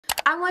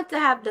I want to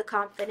have the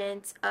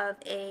confidence of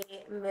a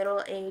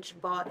middle-aged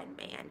balding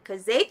man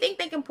because they think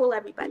they can pull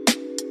everybody.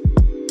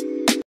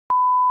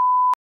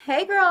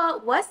 Hey girl,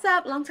 what's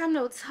up? Long time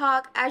no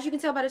talk. As you can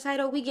tell by the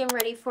title, we getting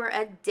ready for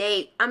a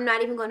date. I'm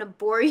not even going to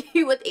bore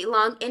you with a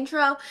long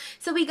intro.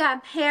 So we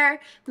got hair,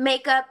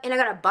 makeup, and I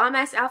got a bomb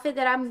ass outfit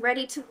that I'm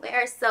ready to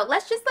wear. So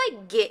let's just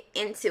like get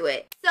into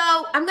it.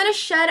 So I'm gonna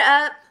shut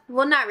up.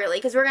 Well, not really,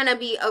 because we're gonna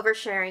be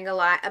oversharing a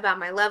lot about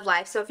my love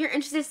life. So if you're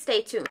interested,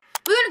 stay tuned.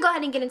 We're gonna go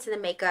ahead and get into the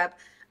makeup.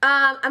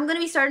 I'm gonna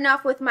be starting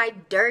off with my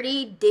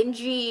dirty,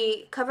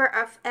 dingy Cover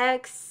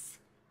FX.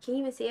 Can you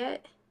even see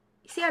it?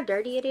 See how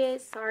dirty it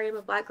is? Sorry, I'm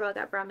a black girl, I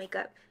got brown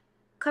makeup.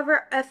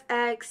 Cover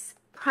FX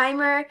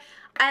primer.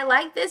 I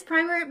like this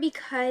primer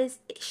because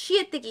she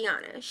a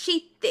thickiana.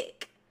 She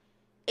thick.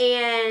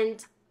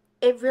 And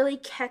it really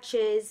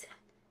catches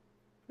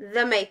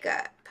the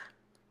makeup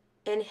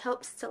and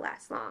helps to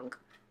last long.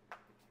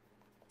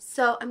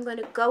 So I'm going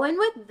to go in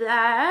with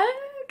that.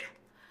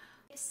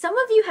 Some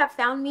of you have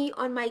found me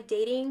on my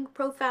dating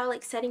profile,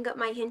 like setting up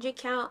my Hinge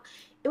account.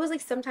 It was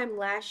like sometime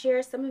last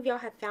year. Some of y'all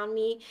have found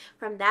me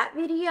from that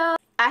video.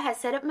 I had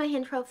set up my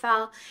Hinge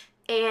profile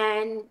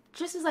and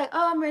just was like,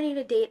 oh, I'm ready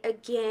to date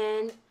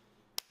again.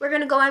 We're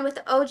going to go in with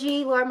the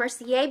OG Laura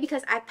Mercier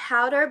because I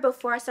powder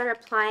before I start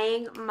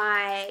applying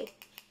my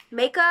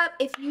makeup.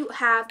 If you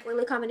have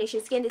oily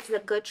combination skin, this is a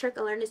good trick.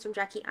 I learned this from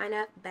Jackie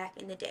Aina back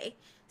in the day.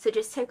 So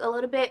just take a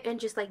little bit and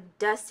just like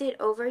dust it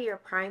over your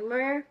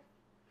primer.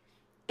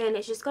 And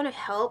it's just going to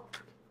help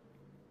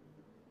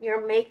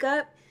your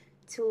makeup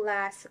to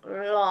last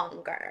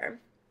longer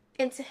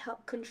and to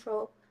help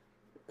control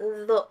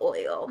the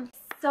oil.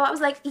 So I was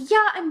like,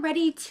 yeah, I'm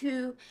ready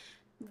to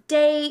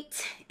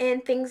date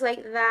and things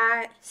like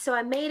that. So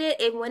I made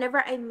it, and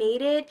whenever I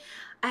made it,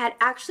 I had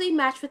actually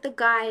matched with a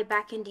guy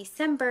back in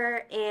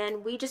December,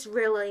 and we just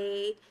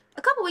really,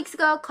 a couple weeks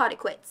ago, called it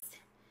quits.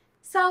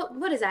 So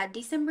what is that?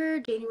 December,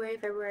 January,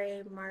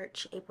 February,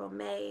 March, April,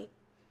 May,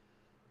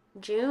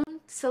 June.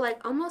 So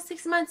like almost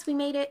 6 months we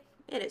made it.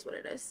 It is what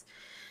it is.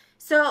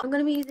 So I'm going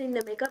to be using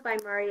the Makeup by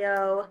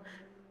Mario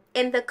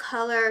in the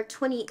color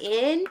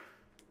 20N.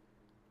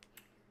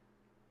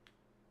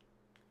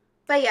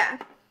 But yeah,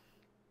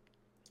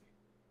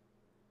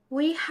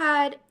 we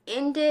had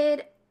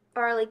ended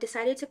or like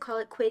decided to call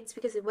it quits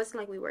because it wasn't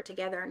like we were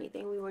together or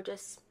anything. We were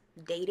just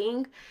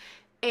dating.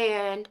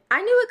 And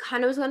I knew it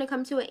kind of was going to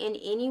come to an end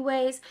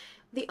anyways.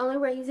 The only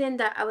reason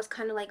that I was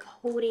kind of like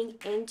holding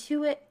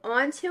onto it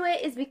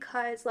is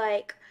because,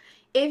 like,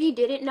 if you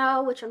didn't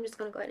know, which I'm just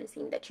going to go ahead and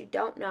assume that you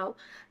don't know,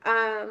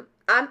 I'm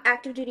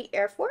active duty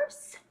Air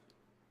Force.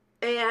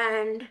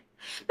 And maybe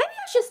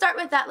I should start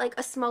with that, like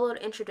a small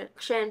little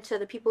introduction to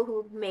the people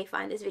who may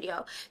find this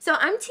video. So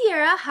I'm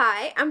Tierra.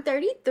 Hi, I'm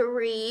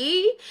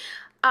 33.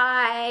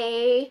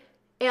 I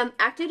am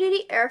active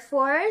duty Air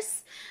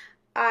Force.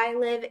 I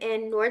live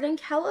in Northern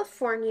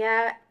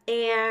California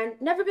and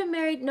never been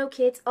married, no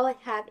kids. All I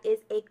have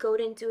is a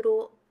golden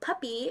doodle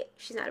puppy.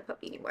 She's not a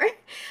puppy anymore.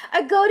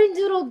 A golden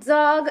doodle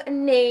dog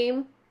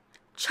named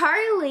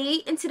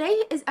Charlie, and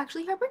today is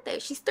actually her birthday.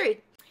 She's 3.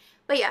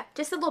 But yeah,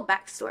 just a little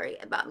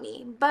backstory about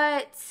me.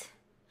 But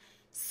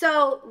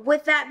so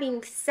with that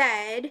being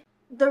said,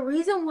 the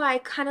reason why I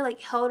kind of like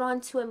held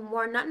on to him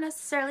more, not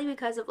necessarily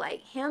because of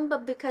like him,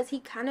 but because he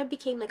kind of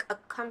became like a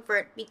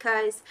comfort,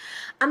 because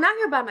I'm out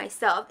here by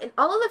myself, and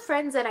all of the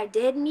friends that I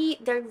did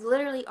meet, they're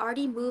literally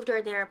already moved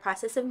or they're in the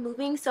process of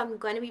moving. So I'm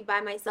going to be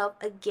by myself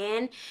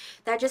again.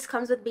 That just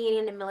comes with being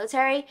in the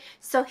military.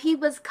 So he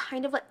was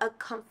kind of like a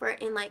comfort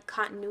and like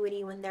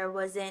continuity when there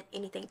wasn't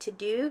anything to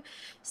do.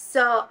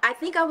 So I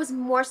think I was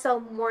more so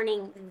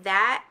mourning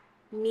that,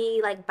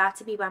 me like about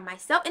to be by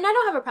myself. And I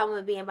don't have a problem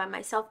with being by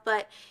myself,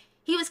 but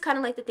he was kind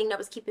of like the thing that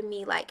was keeping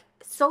me like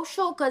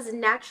social, because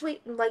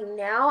naturally, like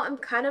now I'm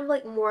kind of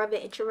like more of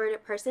an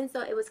introverted person, so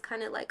it was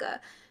kind of like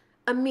a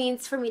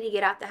means for me to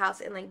get out the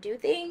house and like do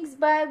things,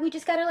 but we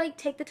just gotta like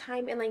take the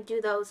time and like do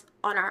those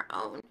on our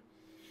own.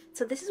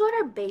 So this is what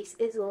our base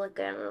is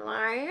looking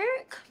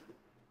like.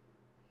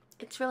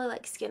 It's really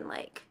like skin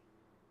like.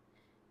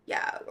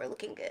 Yeah, we're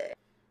looking good.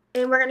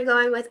 And we're going to go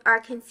in with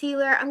our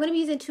concealer. I'm going to be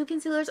using 2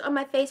 concealers on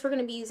my face. We're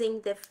going to be using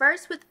the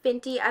first with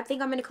Fenty. I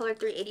think I'm in the color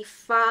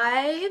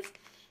 385.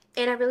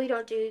 And I really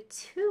don't do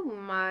too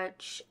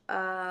much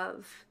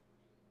of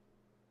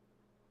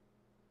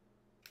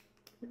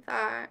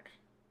that.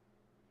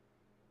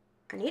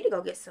 I need to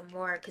go get some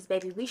more because,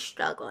 baby, we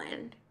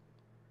struggling.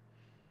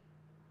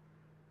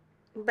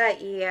 But,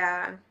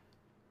 yeah.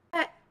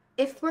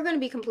 If we're going to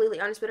be completely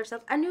honest with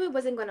ourselves, I knew it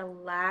wasn't going to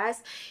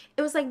last.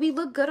 It was like we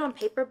look good on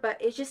paper, but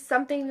it's just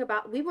something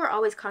about, we were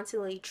always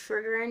constantly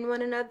triggering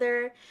one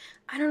another.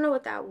 I don't know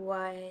what that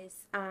was.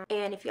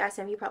 And if you ask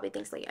him, he probably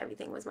thinks like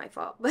everything was my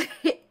fault, but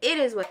it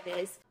is what it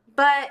is.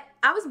 But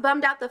I was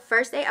bummed out the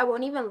first day. I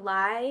won't even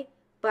lie,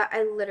 but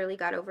I literally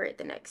got over it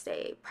the next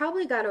day.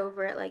 Probably got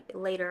over it like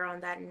later on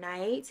that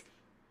night.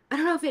 I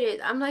don't know if it is.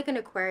 I'm like an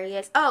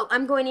Aquarius. Oh,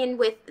 I'm going in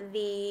with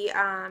the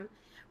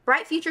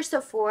Bright Future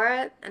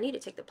Sephora. I need to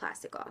take the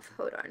plastic off.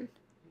 Hold on.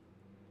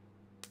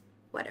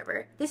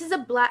 Whatever. This is a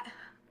black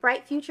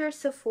Bright Future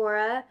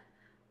Sephora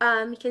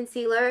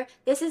concealer.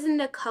 This is in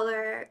the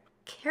color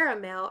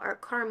caramel or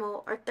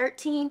caramel or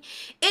 13.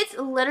 It's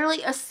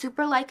literally a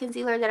super light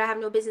concealer that I have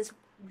no business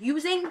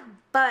using,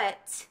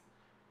 but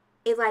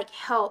it like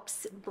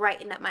helps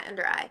brighten up my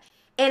under eye.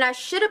 And I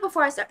should have,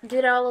 before I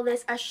did all of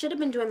this, I should have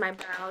been doing my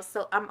brows,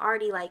 so I'm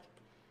already like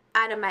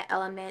out of my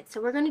element.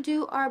 So we're gonna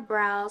do our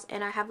brows,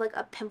 and I have like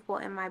a pimple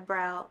in my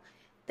brow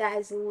that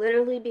has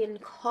literally been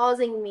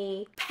causing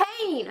me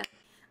pain.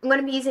 I'm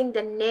gonna be using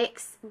the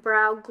NYX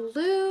brow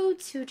glue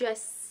to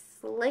just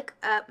slick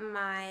up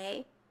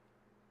my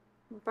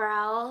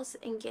brows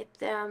and get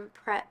them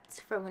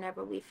prepped for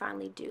whenever we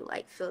finally do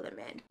like fill them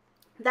in.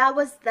 That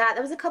was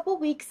a couple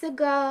weeks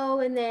ago.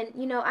 And then,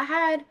 you know, I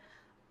had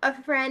a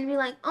friend be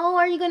like, oh,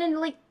 are you gonna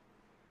like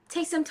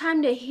take some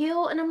time to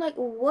heal? And I'm like,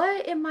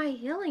 what am I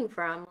healing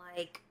from?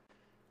 Like,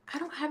 I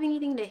don't have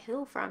anything to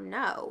heal from.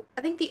 No,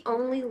 I think the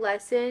only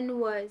lesson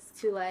was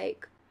to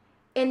like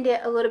end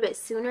it a little bit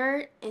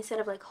sooner instead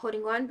of like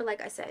holding on. But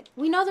like I said,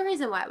 we know the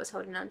reason why I was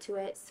holding on to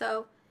it.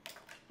 So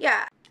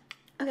yeah.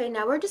 Okay,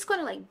 now we're just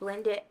gonna like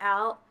blend it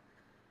out.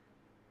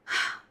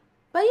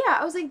 But yeah,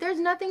 I was like, there's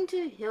nothing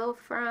to heal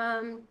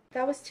from.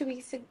 That was 2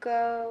 weeks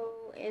ago.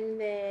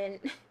 And then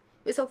it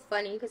was so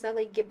funny because I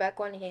like get back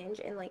on Hinge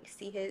and like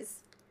see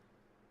his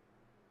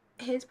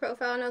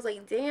profile, and I was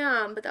like,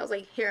 damn. But that was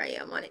like, here I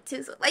am on it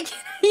too, so like, can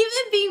I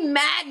even be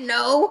mad?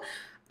 No.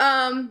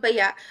 But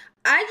yeah,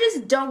 I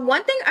just don't,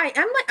 one thing I'm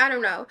like, I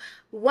don't know,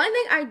 one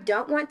thing I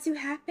don't want to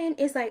happen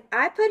is like,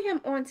 I put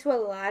him onto a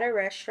lot of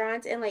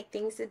restaurants and like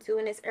things to do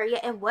in this area,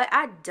 and what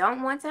I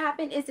don't want to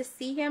happen is to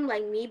see him,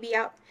 like me be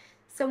out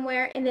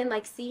somewhere and then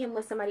like see him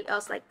with somebody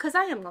else, like, because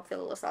I am gonna feel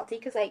a little salty,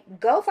 because like,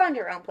 go find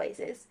your own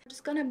places. I'm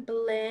just gonna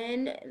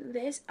blend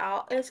this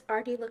out. It's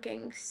already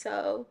looking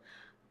so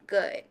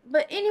good.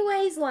 But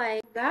anyways,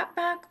 like, got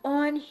back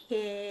on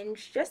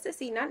Hinge just to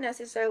see, not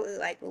necessarily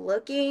like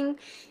looking,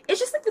 it's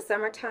just like the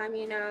summertime,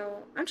 you know,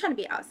 I'm trying to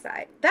be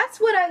outside. That's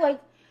what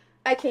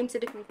I came to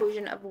the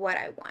conclusion of what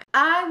I want.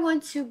 I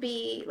want to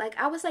be like,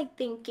 I was like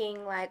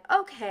thinking like,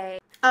 okay,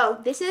 oh,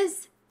 this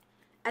is,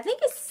 I think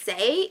it's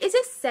Say. Is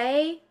it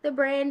Say? The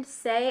brand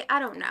Say? I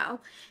don't know.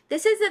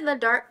 This is in the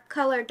dark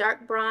color,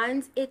 dark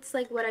bronze. It's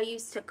like what I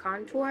use to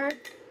contour.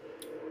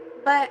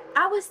 But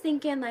I was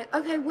thinking like,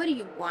 okay, what do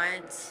you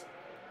want?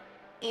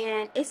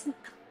 And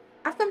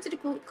I've come to the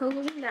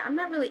conclusion that I'm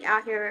not really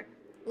out here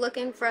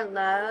looking for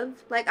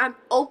love. Like, I'm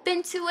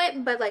open to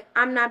it, but like,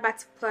 I'm not about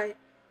to put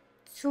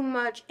too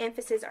much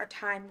emphasis or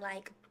time.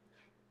 Like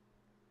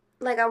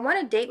I want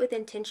to date with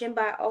intention,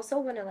 but I also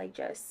want to like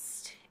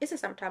just, it's the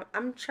summertime,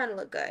 I'm trying to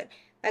look good.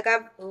 Like,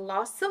 I've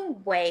lost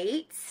some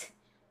weight,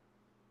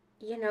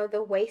 you know,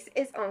 the waist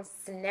is on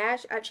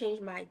snatch. I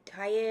changed my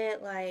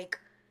diet, like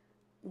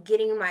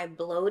getting my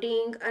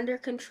bloating under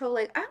control.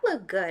 Like, I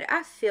look good,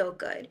 I feel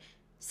good,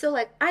 so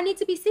like, I need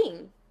to be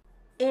seen.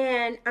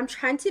 And I'm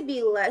trying to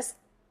be less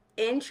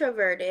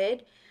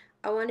introverted.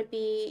 I want to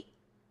be,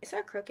 it's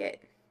not crooked,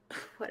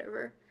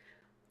 whatever.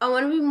 I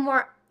want to be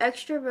more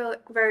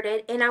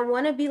extroverted, and I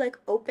want to be like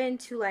open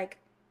to like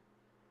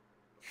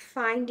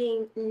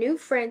finding new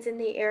friends in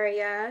the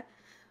area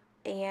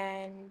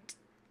and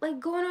like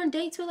going on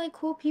dates with like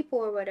cool people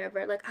or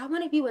whatever. Like, I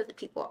want to be where the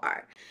people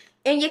are,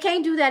 and you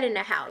can't do that in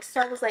the house. So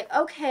I was like,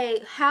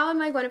 okay, how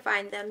am I going to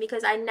find them?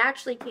 Because I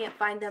naturally can't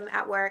find them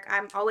at work.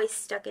 I'm always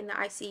stuck in the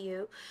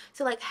ICU.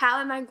 So like, how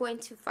am I going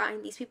to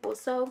find these people?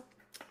 So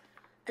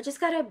I just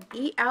gotta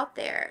be out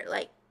there,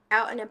 like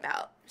out and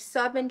about.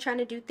 So I've been trying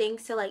to do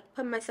things to like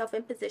put myself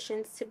in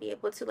positions to be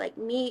able to like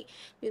meet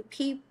new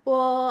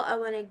people. I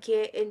want to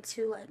get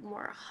into like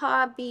more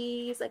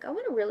hobbies. Like, I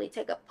want to really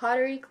take a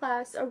pottery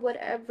class or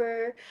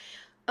whatever.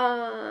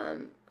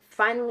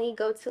 Finally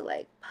go to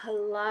like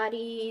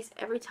Pilates.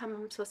 Every time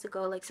I'm supposed to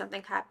go, like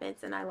something happens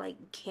and I like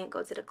can't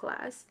go to the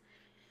class.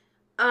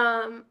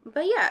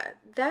 But yeah,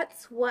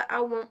 that's what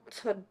I want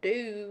to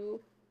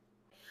do.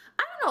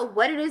 I don't know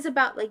what it is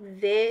about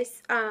like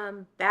this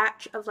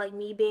batch of like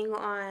me being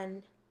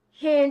on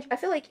Hinge. I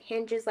feel like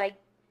Hinge is like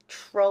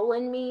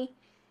trolling me,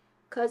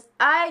 because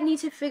I need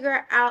to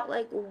figure out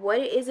like what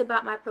it is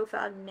about my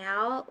profile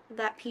now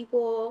that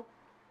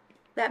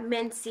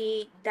men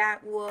see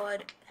that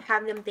would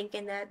have them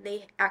thinking that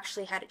they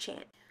actually had a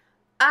chance.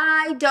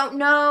 I don't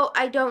know.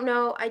 I don't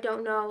know. I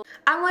don't know.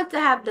 I want to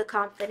have the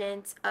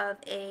confidence of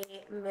a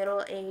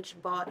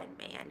middle-aged balding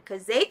man,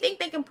 because they think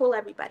they can pull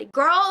everybody.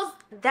 Girls,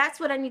 that's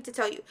what I need to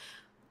tell you.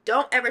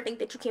 Don't ever think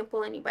that you can't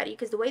pull anybody,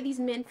 because the way these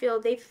men feel,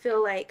 they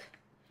feel like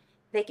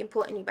they can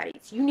pull anybody.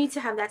 So you need to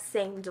have that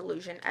same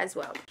delusion as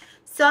well.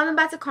 So I'm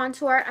about to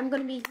contour. I'm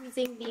going to be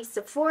using the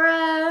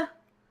Sephora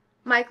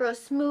Micro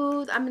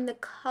Smooth. I'm in the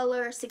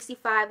color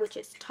 65, which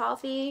is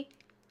toffee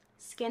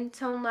skin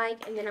tone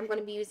like. And then I'm going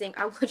to be using,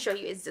 I will show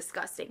you, it's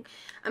disgusting.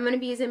 I'm going to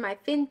be using my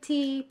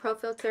Fenty Pro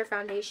Filter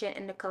foundation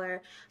in the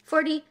color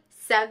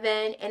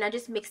 47, and I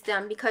just mixed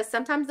them because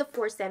sometimes the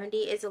 470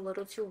 is a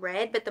little too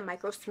red, but the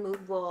Micro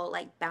Smooth will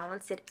like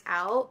balance it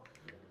out,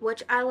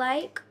 which I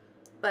like.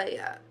 But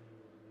yeah,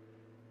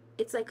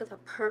 it's like the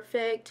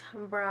perfect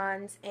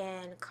bronze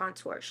and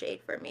contour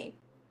shade for me.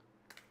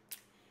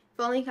 If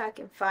only I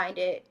can find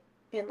it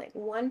in like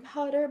one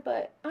powder,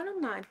 but I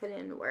don't mind putting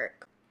in the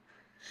work.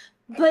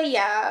 But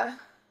yeah,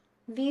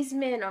 these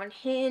men on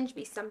Hinge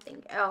be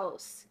something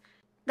else.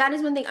 That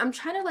is one thing. I'm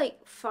trying to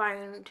like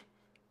find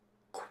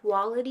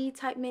quality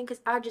type men,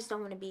 because I just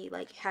don't want to be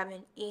like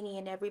having any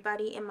and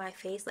everybody in my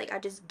face. Like I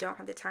just don't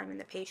have the time and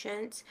the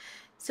patience.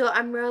 So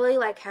I'm really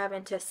like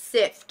having to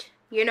sift,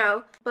 you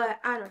know. But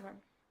I don't know,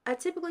 I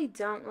typically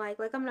don't like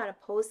I'm not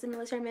opposed to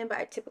military men, but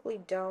I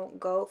typically don't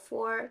go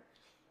for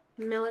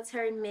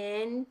military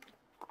men.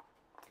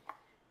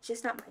 It's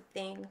just not my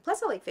thing.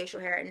 Plus I like facial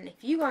hair, and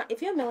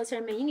if you're a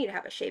military man, you need to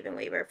have a shaving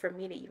waiver for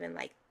me to even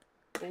like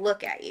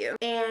look at you.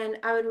 And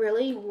I would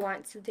really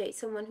want to date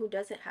someone who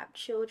doesn't have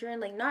children.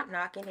 Like, not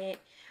knocking it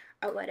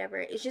or whatever,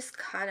 it's just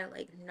kind of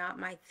like not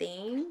my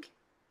thing.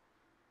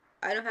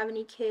 I don't have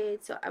any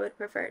kids, so I would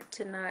prefer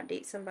to not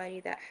date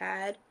somebody that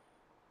had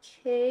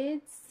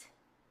kids.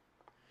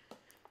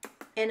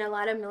 And a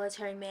lot of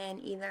military men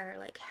either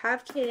like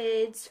have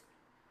kids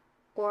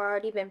or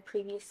already been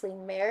previously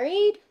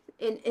married,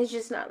 and it's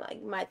just not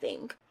like my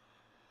thing.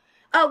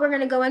 Oh, we're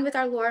gonna go in with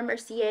our Laura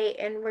Mercier,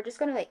 and we're just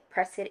gonna like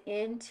press it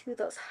into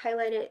those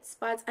highlighted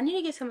spots. I need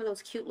to get some of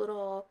those cute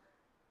little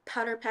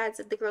powder pads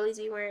that the girlies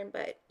be wearing,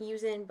 but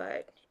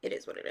it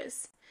is what it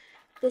is.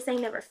 This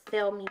ain't never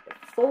failed me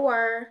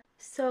before.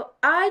 So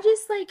I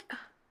just like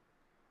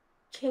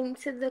came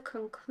to the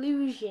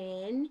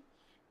conclusion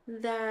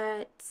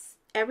that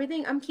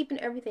I'm keeping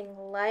everything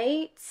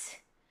light.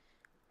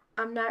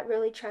 I'm not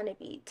really trying to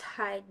be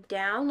tied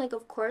down. Like,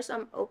 of course,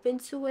 I'm open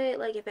to it,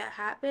 like, if it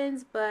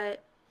happens,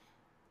 but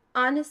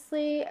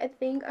honestly, I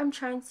think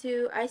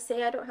I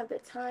say I don't have the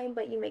time,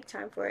 but you make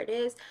time for it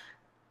is.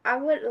 I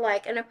would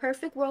like, in a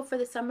perfect world for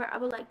the summer, I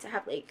would like to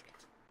have like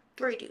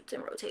 3 dudes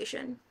in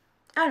rotation.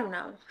 I don't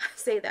know. I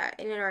say that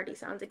and it already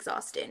sounds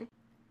exhausting.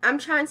 I'm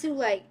trying to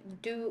like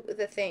do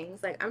the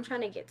things. Like, I'm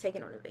trying to get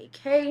taken on a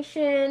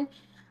vacation.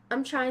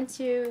 I'm trying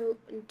to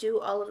do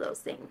all of those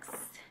things.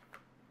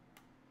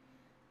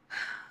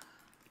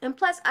 And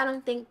plus, I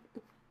don't think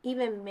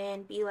even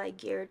men be like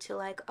geared to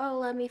like, oh,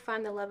 let me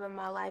find the love of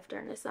my life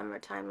during the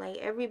summertime. Like,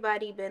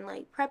 everybody been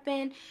like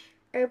prepping,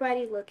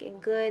 everybody looking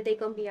good. They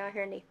gonna be out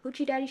here in they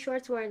hoochie daddy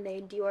shorts wearing they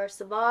Dior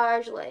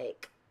Sauvage.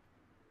 Like,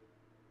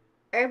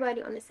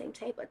 everybody on the same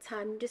type of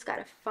time. You just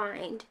gotta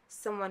find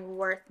someone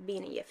worth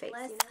being in your face.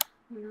 Let's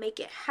make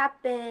it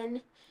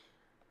happen.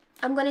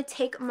 I'm gonna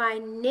take my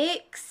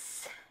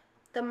NYX,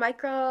 the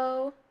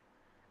micro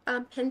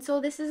pencil.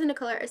 This is in the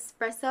color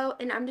Espresso,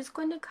 and I'm just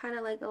going to kind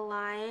of like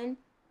line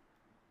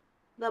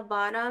the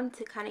bottom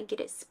to kind of get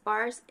it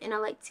sparse, and I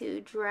like to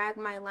drag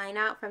my line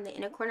out from the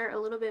inner corner a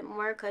little bit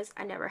more because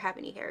I never have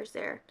any hairs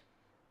there.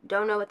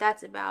 Don't know what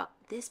that's about.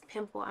 This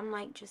pimple, I'm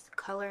like just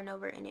coloring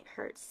over and it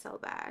hurts so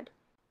bad.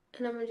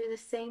 And I'm gonna do the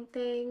same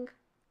thing.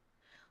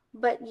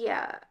 But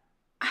yeah,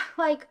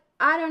 like,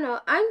 I don't know,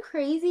 I'm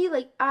crazy.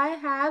 Like,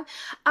 I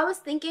was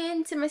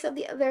thinking to myself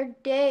the other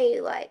day,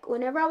 like,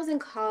 whenever I was in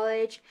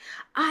college,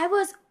 I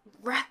was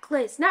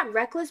reckless. Not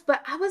reckless,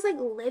 but I was like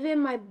living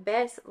my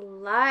best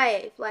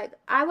life. Like,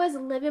 I was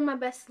living my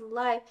best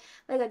life.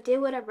 Like, I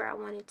did whatever I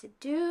wanted to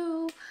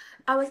do.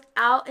 I was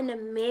out in the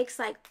mix,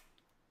 like,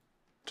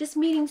 just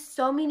meeting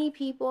so many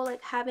people,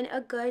 like having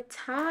a good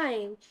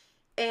time.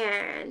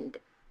 And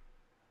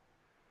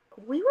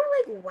we were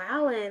like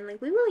wowing,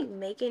 like we were like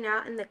making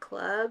out in the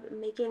club,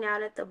 making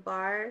out at the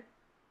bar.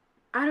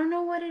 I don't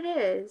know what it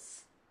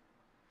is,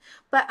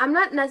 but I'm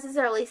not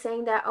necessarily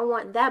saying that I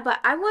want that, but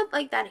I want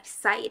like that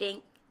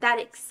excitement,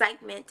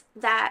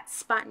 that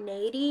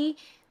spontaneity,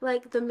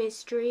 like the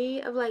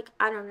mystery of like,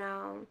 I don't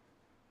know,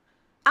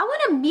 I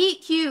want to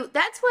meet cute.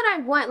 That's what I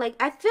want. Like,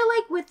 I feel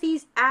like with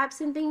these apps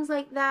and things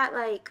like that,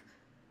 like,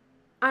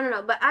 I don't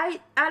know, but I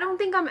don't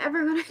think I'm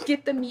ever going to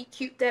get the meet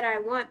cute that I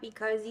want,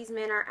 because these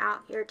men are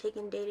out here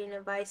taking dating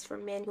advice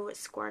from men who was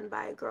scorned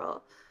by a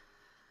girl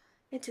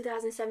in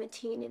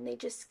 2017 and they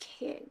just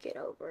can't get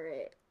over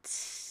it.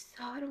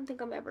 So I don't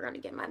think I'm ever going to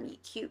get my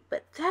meet cute,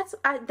 but that's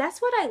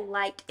what I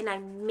liked and I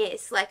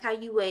miss. Like, how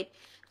you would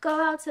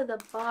go out to the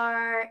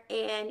bar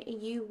and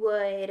you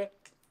would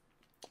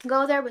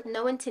go there with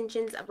no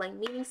intentions of like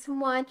meeting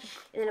someone,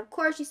 and then of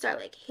course you start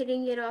like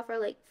hitting it off or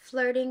like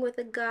flirting with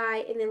a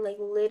guy, and then like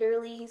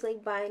literally he's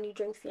like buying you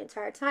drinks the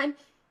entire time,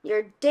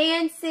 you're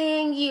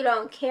dancing, you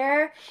don't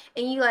care,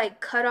 and you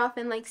like cut off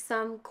in like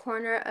some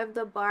corner of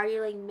the bar,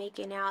 you're like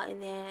making out,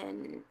 and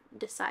then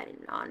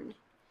deciding on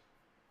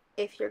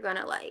if you're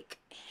gonna like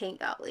hang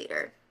out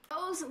later.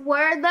 Those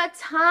were the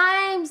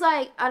times.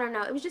 Like, I don't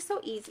know, it was just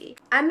so easy.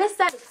 I miss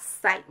that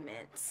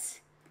excitement,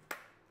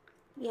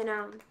 you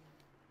know.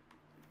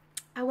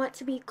 I want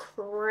to be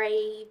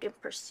craved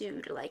and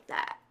pursued like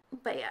that.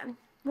 But yeah,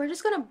 we're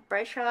just gonna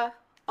brush off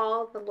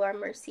all the Laura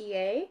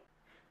Mercier.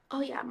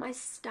 Oh yeah, my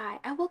style.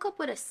 I woke up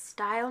with a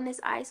style on this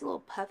eye. It's a little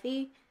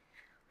puffy.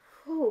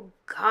 Oh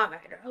God,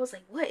 I was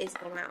like, what is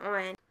going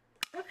on?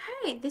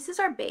 Okay, this is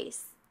our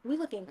base. We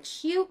looking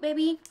cute,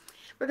 baby.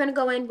 We're gonna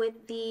go in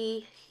with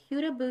the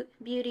Huda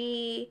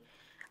Beauty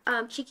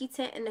cheeky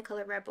tint in the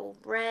color Rebel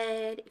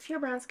Red. If you're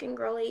a brown skin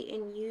girly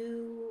and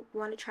you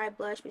want to try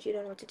blush but you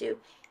don't know what to do,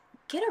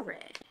 get a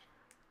red.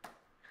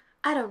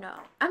 I don't know.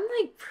 I'm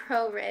like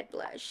pro red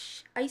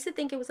blush. I used to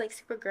think it was like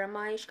super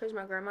grandma-ish because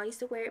my grandma used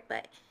to wear it,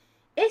 but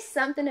it's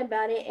something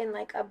about it in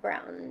like a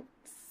brown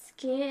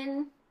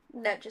skin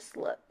that just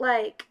look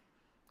like,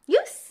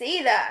 you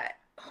see that.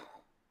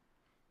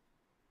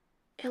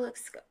 It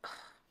looks good.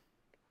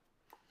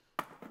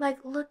 Like,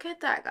 look at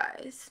that,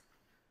 guys.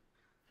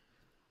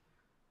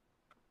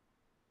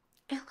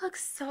 It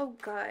looks so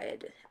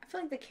good. I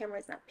feel like the camera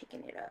is not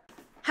picking it up.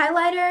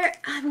 Highlighter,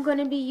 I'm going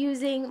to be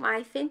using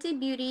my Fenty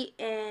Beauty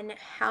in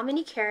How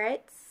Many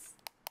Carats.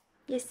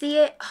 You see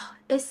it? Oh,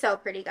 it's so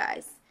pretty,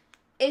 guys.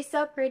 It's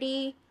so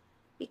pretty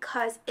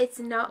because it's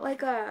not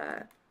like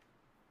a...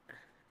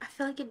 I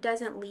feel like it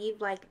doesn't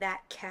leave like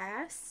that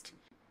cast.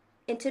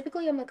 And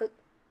typically I'm like a...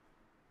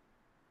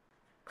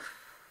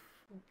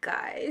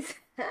 Guys.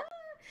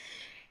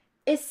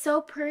 It's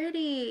so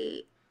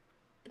pretty.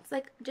 It's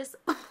like just...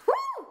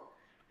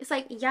 It's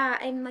like, yeah,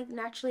 I'm like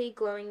naturally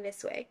glowing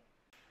this way.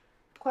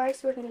 Of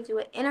course, we're going to do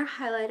an inner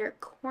highlighter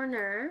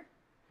corner.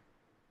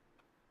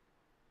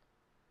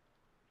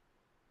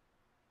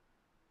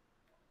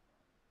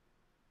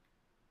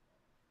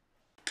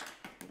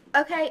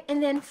 Okay,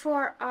 and then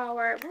for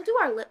our, we'll do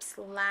our lips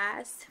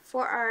last.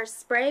 For our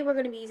spray, we're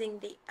going to be using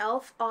the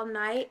e.l.f. All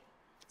Night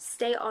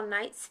Stay All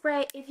Night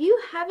spray. If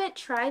you haven't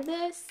tried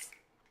this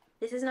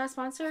is not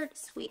sponsored,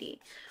 sweetie.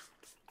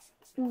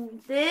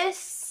 This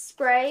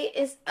spray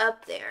is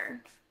up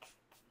there.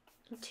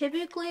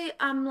 Typically,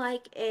 I'm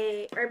like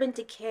a Urban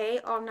Decay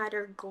All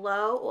Nighter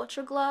Glow,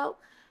 Ultra Glow.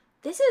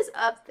 This is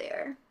up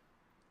there.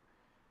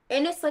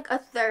 And it's like a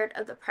third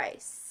of the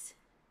price.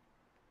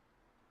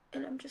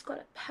 And I'm just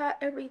gonna pat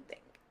everything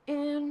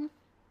in.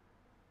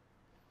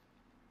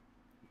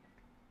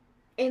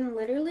 And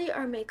literally,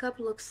 our makeup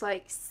looks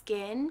like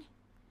skin.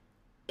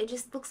 It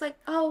just looks like,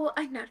 oh,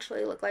 I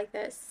naturally look like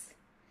this.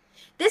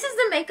 This is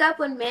the makeup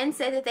when men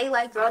say that they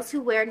like girls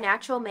who wear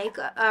natural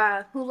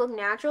makeup, who look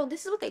natural.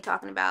 This is what they're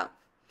talking about.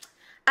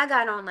 I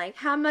got on like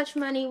how much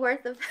money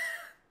worth of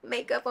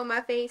makeup on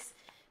my face,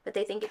 but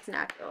they think it's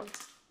natural.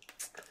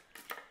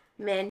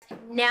 Men.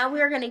 Now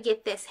we're going to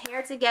get this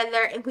hair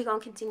together and we're going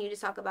to continue to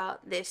talk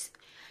about this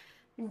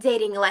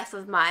dating life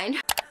of mine.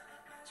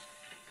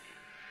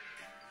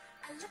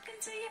 I look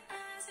into your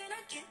eyes and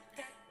I get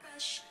that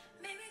rush.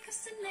 Maybe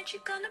cause tonight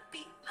you're gonna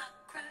be my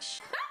crush.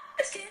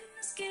 Skin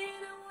to skin,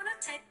 I wanna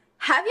take.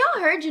 Have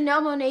y'all heard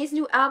Janelle Monáe's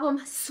new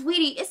album?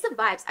 Sweetie, it's the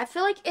vibes. I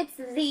feel like it's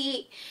gonna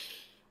be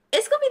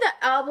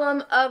the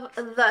album of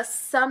the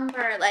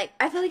summer. Like,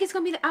 I feel like it's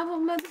gonna be the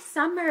album of the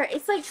summer.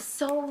 It's like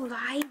so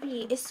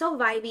vibey. It's so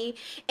vibey.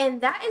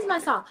 And that is my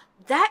song.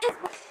 That is,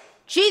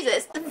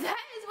 Jesus, that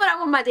is what I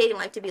want my dating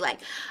life to be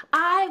like.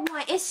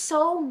 It's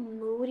so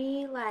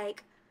moody.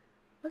 Like,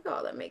 look at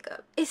all that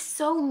makeup. It's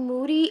so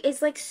moody.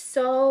 It's like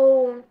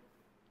so,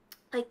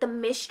 like the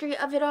mystery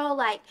of it all.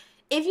 Like,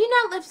 if you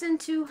not listened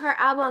to her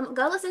album,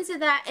 go listen to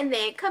that and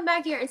then come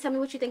back here and tell me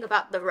what you think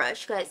about The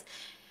Rush, because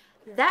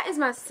that is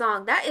my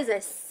song. That is a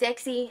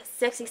sexy,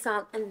 sexy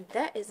song, and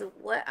that is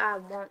what I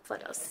want for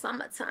the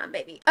summertime,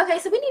 baby. Okay,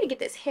 so we need to get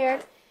this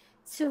hair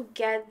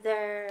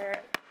together.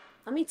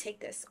 Let me take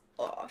this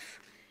off.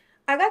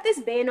 I got this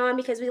band on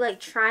because we like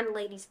trying to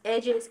lay these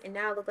edges, and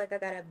now I look like I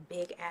got a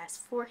big ass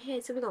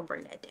forehead, so we're gonna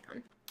bring that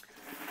down.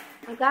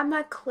 I got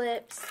my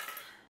clips.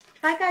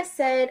 Like I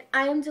said,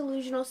 I am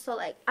delusional, so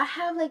like I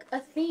have like a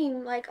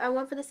theme like I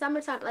want for the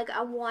summertime. Like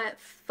I want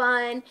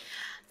fun.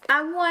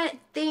 I want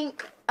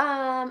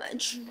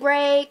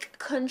Drake,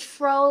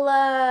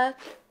 Controller,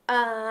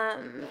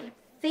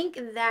 think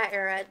that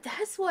era.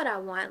 That's what I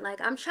want.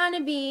 Like I'm trying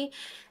to be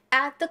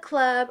at the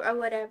club or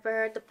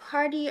whatever, the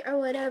party or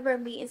whatever,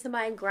 meeting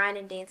somebody,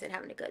 grinding, dancing,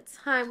 having a good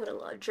time with a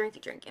little drinky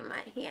drink in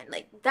my hand.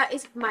 Like that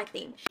is my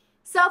theme.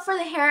 So for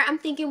the hair, I'm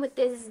thinking with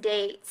this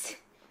date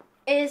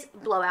is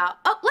blowout.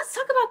 Oh, let's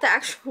talk about the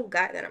actual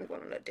guy that I'm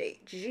going on a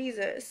date.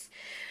 Jesus.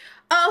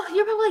 Oh,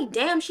 you're probably like,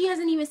 damn, she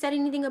hasn't even said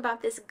anything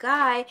about this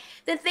guy.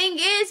 The thing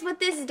is, with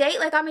this date,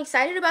 like, I'm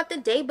excited about the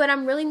date, but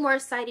I'm really more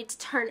excited to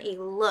turn a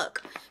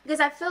look. Because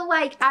I feel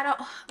like I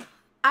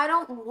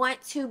don't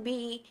want to,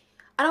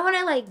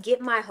 like, get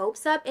my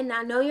hopes up. And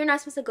I know you're not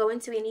supposed to go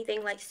into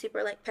anything, like,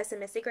 super, like,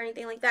 pessimistic or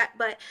anything like that.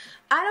 But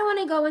I don't want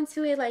to go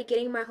into it, like,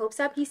 getting my hopes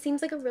up. He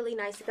seems like a really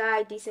nice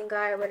guy, decent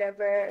guy or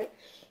whatever.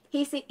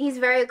 He's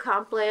very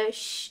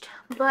accomplished.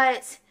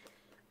 But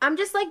I'm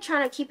just like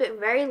trying to keep it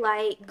very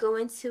light, go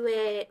into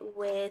it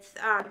with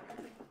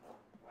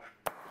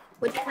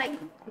like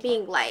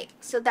being light.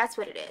 So that's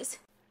what it is.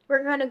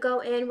 We're going to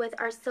go in with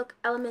our Silk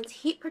Elements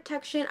Heat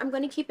Protection. I'm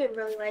going to keep it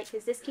really light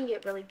because this can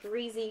get really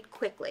greasy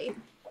quickly.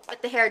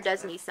 But the hair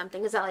does need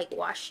something because I like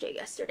washed it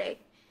yesterday.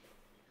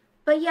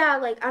 But yeah,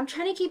 like I'm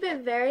trying to keep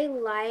it very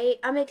light.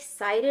 I'm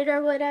excited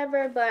or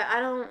whatever, but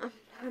I'm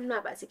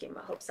not about to get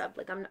my hopes up.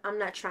 Like I'm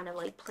not trying to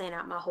like plan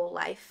out my whole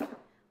life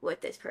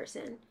with this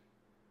person.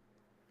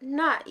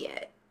 Not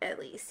yet, at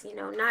least, you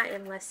know, not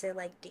unless it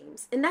like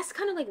deems. And that's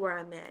kind of like where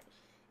I'm at.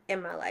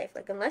 in my life.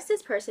 Like, unless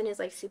this person is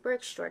like super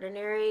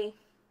extraordinary,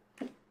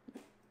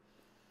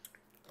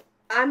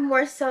 I'm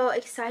more so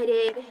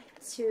excited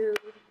to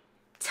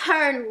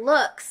turn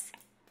looks.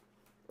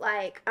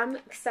 Like, I'm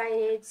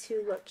excited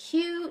to look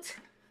cute,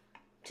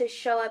 to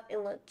show up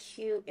and look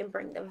cute and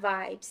bring the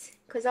vibes.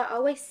 Because I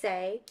always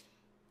say,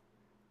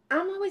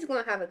 I'm always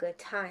going to have a good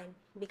time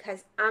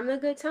because I'm a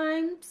good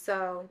time.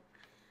 So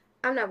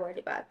I'm not worried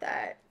about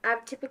that.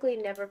 I've typically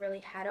never really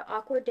had an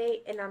awkward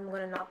date, and I'm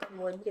going to knock on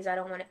wood because I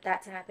don't want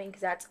that to happen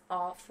because that's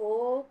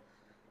awful.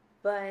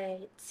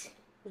 But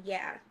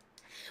yeah.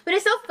 But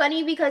it's so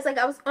funny because, like,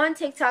 I was on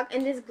TikTok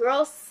and this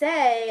girl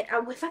said,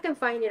 if I can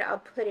find it, I'll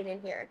put it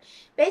in here.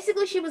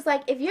 Basically, she was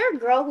like, if you're a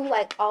girl who,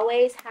 like,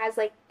 always has,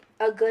 like,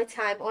 a good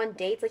time on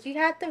dates, like, you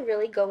have to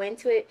really go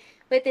into it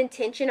with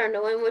intention or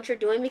knowing what you're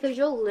doing, because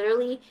you'll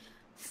literally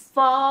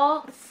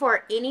fall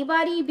for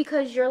anybody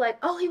because you're like,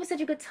 oh, he was such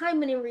a good time,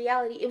 when in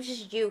reality, it was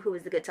just you who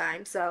was the good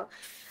time. So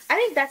I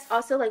think that's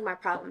also, like, my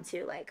problem,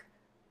 too. Like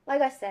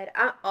I said,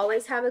 I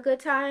always have a good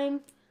time.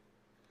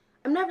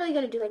 I'm not really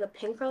going to do like a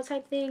pin curl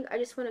type thing. I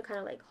just want to kind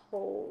of like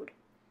hold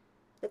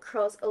the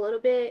curls a little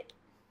bit.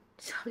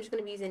 So I'm just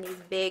going to be using these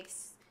big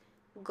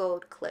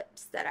gold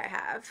clips that I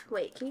have.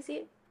 Wait, can you see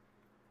it?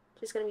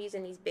 Just going to be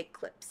using these big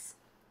clips.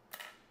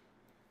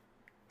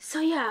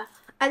 So yeah,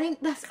 I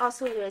think that's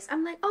also what it is.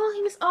 I'm like, oh,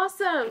 he was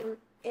awesome.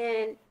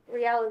 In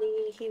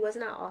reality, he was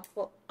not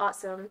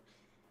awesome.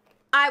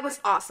 I was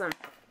awesome.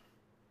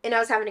 And I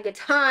was having a good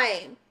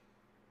time.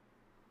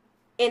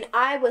 And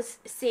I was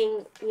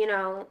seeing, you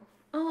know,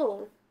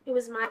 oh, it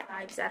was my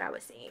vibes that I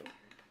was seeing.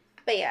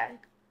 But yeah.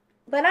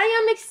 But I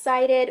am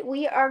excited.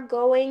 We are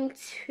going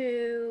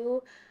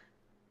to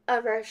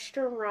a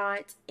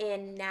restaurant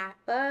in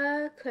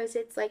Napa because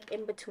it's like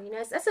in between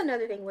us. That's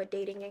another thing with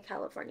dating in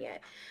California.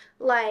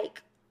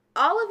 Like,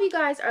 all of you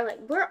guys are like,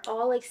 we're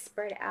all like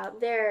spread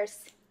out.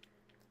 There's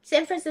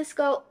San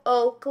Francisco,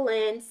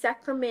 Oakland,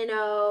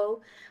 Sacramento,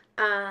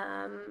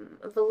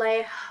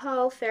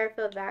 Vallejo,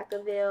 Fairfield,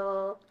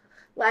 Vacaville.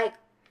 Like,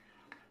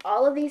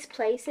 all of these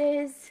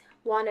places,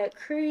 Walnut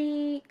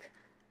Creek,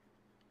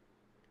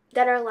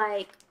 that are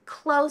like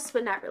close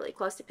but not really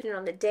close depending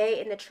on the day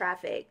and the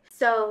traffic.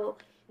 So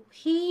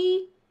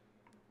he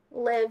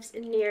lives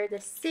near the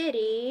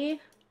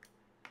city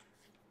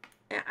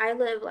and I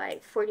live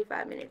like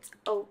 45 minutes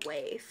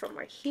away from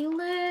where he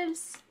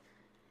lives.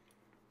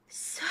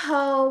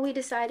 So we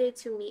decided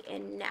to meet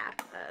in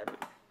Napa.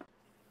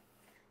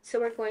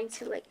 So we're going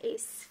to like a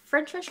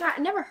French restaurant.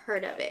 I never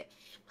heard of it.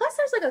 Plus,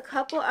 there's like a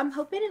couple. I'm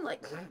hoping in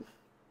like,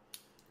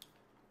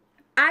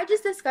 I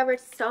just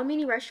discovered so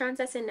many restaurants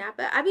that's in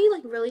Napa. I be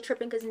like really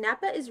tripping because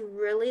Napa is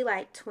really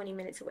like 20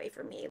 minutes away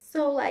from me.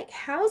 So like,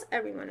 how's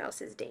everyone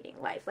else's dating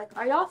life? Like,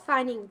 are y'all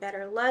finding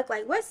better luck?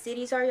 Like, what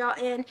cities are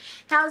y'all in?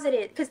 How's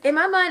it? Because in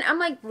my mind, I'm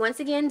like, once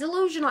again,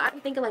 delusional.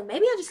 I'm thinking like,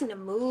 maybe I just need to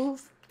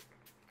move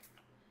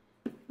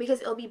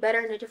because it'll be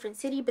better in a different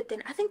city. But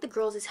then I think the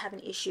girls is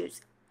having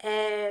issues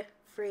everywhere.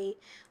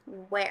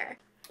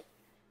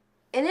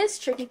 And it's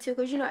tricky too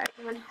because, you know,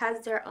 everyone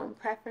has their own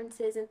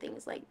preferences and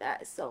things like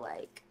that. So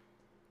like,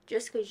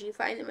 just because you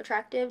find them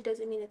attractive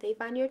doesn't mean that they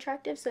find you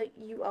attractive. So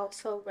you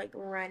also like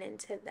run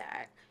into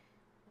that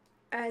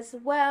as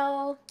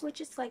well, which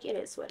is like, it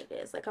is what it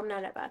is. Like, I'm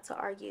not about to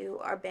argue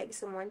or beg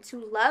someone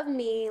to love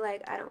me.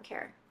 Like, I don't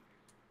care.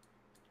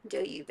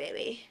 Do you,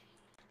 baby?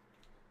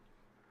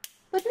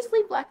 But just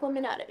leave black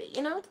women out of it,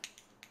 you know?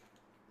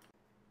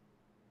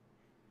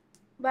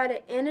 By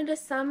the end of the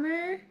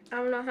summer, I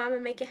don't know how I'm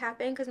gonna make it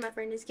happen because my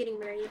friend is getting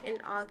married in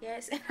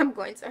August and I'm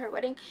going to her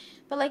wedding.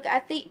 But like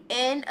at the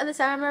end of the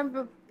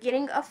summer,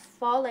 beginning of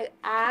fall, like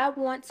I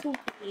want to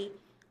be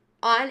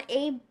on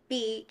a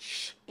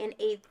beach in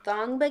a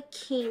thong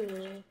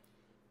bikini,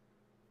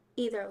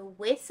 either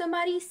with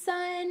somebody's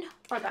son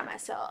or by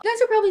myself. You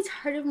guys are probably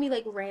tired of me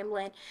like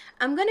rambling.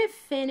 I'm gonna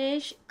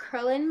finish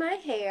curling my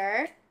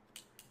hair.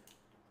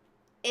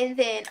 And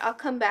then I'll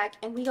come back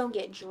and we gonna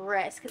get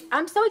dressed because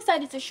I'm so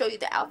excited to show you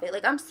the outfit.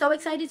 Like, I'm so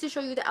excited to show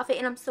you the outfit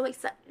and I'm so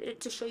excited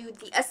to show you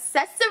the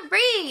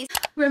accessories.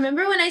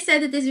 Remember when I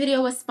said that this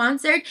video was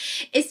sponsored?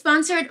 It's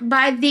sponsored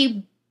by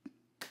the...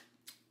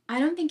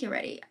 I don't think you're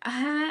ready.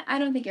 I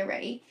don't think you're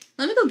ready.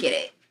 Let me go get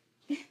it.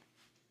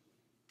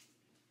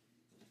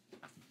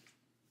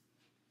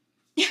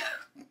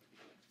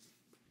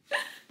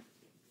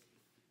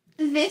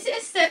 This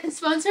is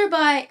sponsored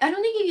by... I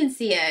don't think you can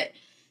see it.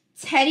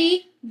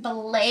 Teddy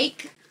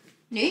Blake,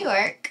 New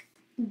York.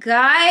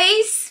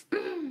 Guys,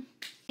 and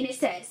it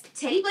says,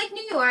 Teddy Blake,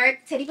 New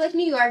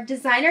York,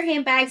 designer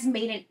handbags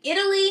made in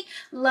Italy,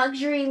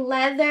 luxury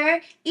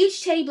leather.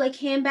 Each Teddy Blake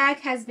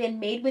handbag has been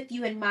made with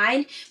you in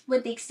mind,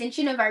 with the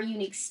extension of our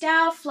unique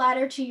style,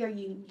 flatter to your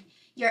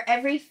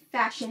every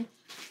fashion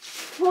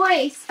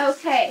choice.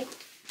 Okay,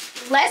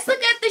 let's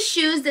look at the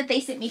shoes that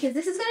they sent me, because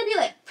this is going to be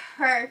like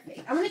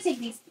perfect. I'm going to take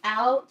these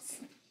out.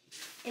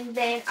 And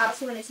then I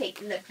also want to take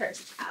the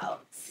purse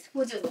out.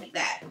 We'll do it like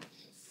that.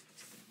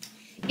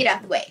 Get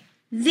out the way.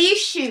 These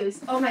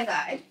shoes. Oh my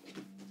god.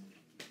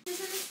 This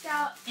is the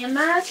style.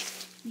 Emma.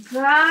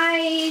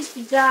 Guys.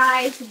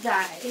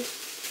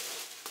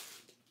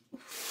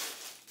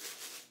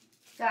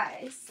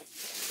 Guys,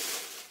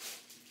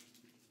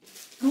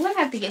 I'm gonna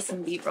have to get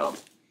some B-roll.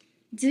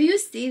 Do you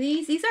see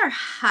these? These are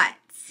hot.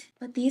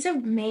 But these are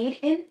made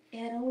in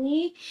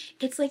Italy.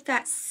 It's like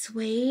that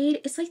suede.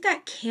 It's like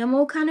that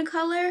camel kind of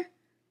color.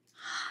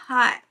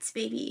 Hot,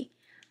 baby.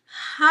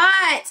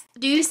 Hot.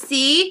 Do you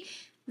see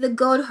the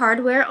gold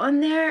hardware on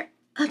there?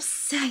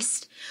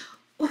 Obsessed.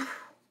 Ooh.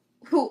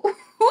 Ooh.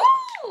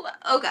 Ooh.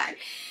 Oh God.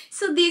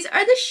 So these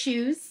are the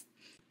shoes.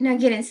 Now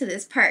get into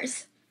this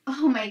purse.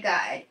 Oh my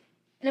God.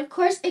 And of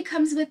course it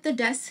comes with the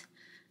dust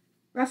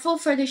ruffle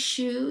for the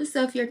shoes.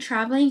 So if you're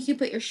traveling, you can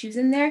put your shoes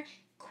in there.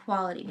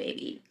 Quality,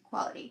 baby.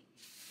 Quality.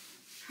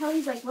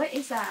 Charlie's like, what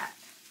is that?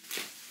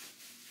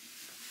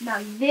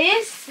 Now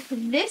this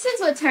is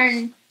what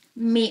turned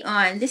me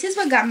on. This is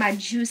what got my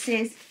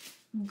juices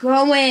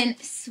going,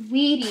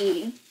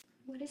 sweetie.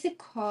 What is it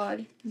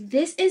called?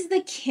 This is the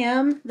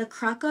Kim, the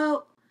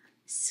Croco.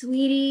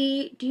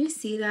 Sweetie, do you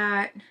see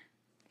that?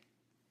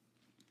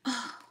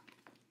 Oh,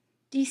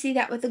 do you see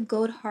that with the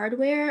gold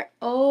hardware?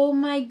 Oh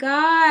my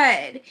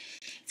God.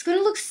 It's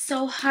gonna look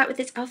so hot with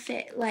this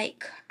outfit.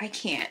 Like, I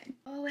can't.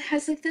 Oh, it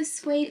has like the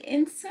suede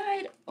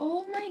inside.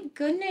 Oh my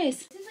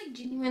goodness. This is like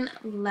genuine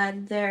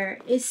leather.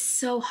 It's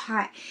so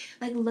hot.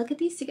 Like, look at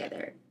these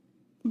together.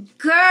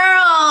 Girl,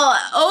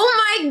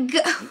 oh my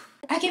God.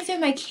 I can fit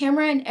my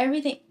camera and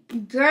everything.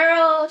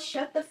 Girl,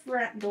 shut the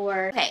front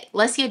door. Okay,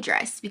 let's get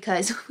dressed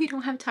because we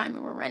don't have time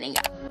and we're running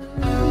out.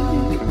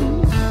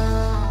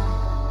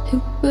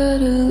 You better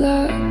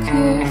lock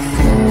your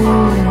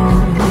phone.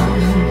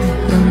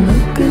 I'm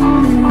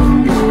looking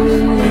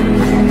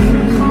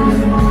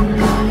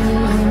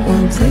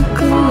won't take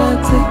a lot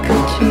to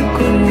get you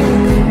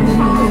going.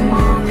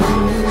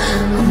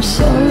 I'm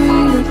sorry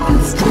if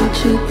it's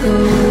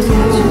touchable.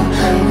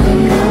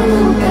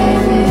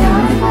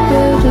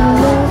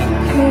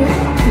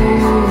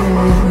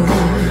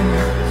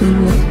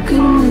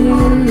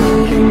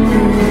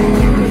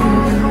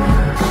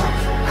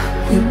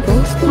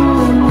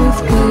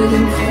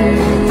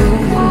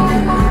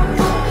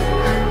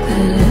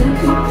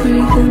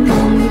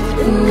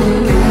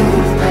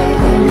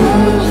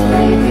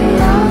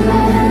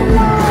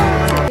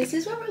 This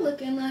is what we're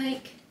looking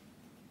like.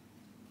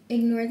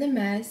 Ignore the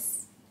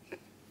mess.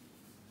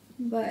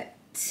 But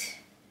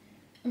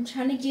I'm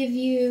trying to give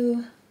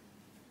you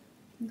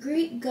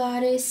Greek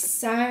goddess,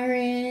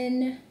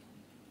 siren.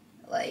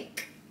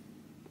 Like,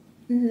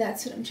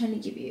 that's what I'm trying to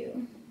give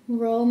you.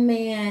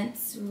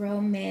 Romance,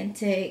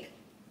 romantic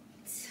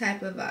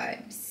type of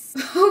vibes.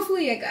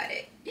 Hopefully I got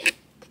it.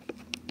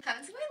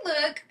 How's my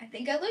look? I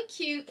think I look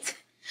cute.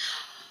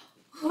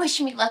 Wish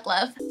me luck,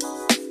 love.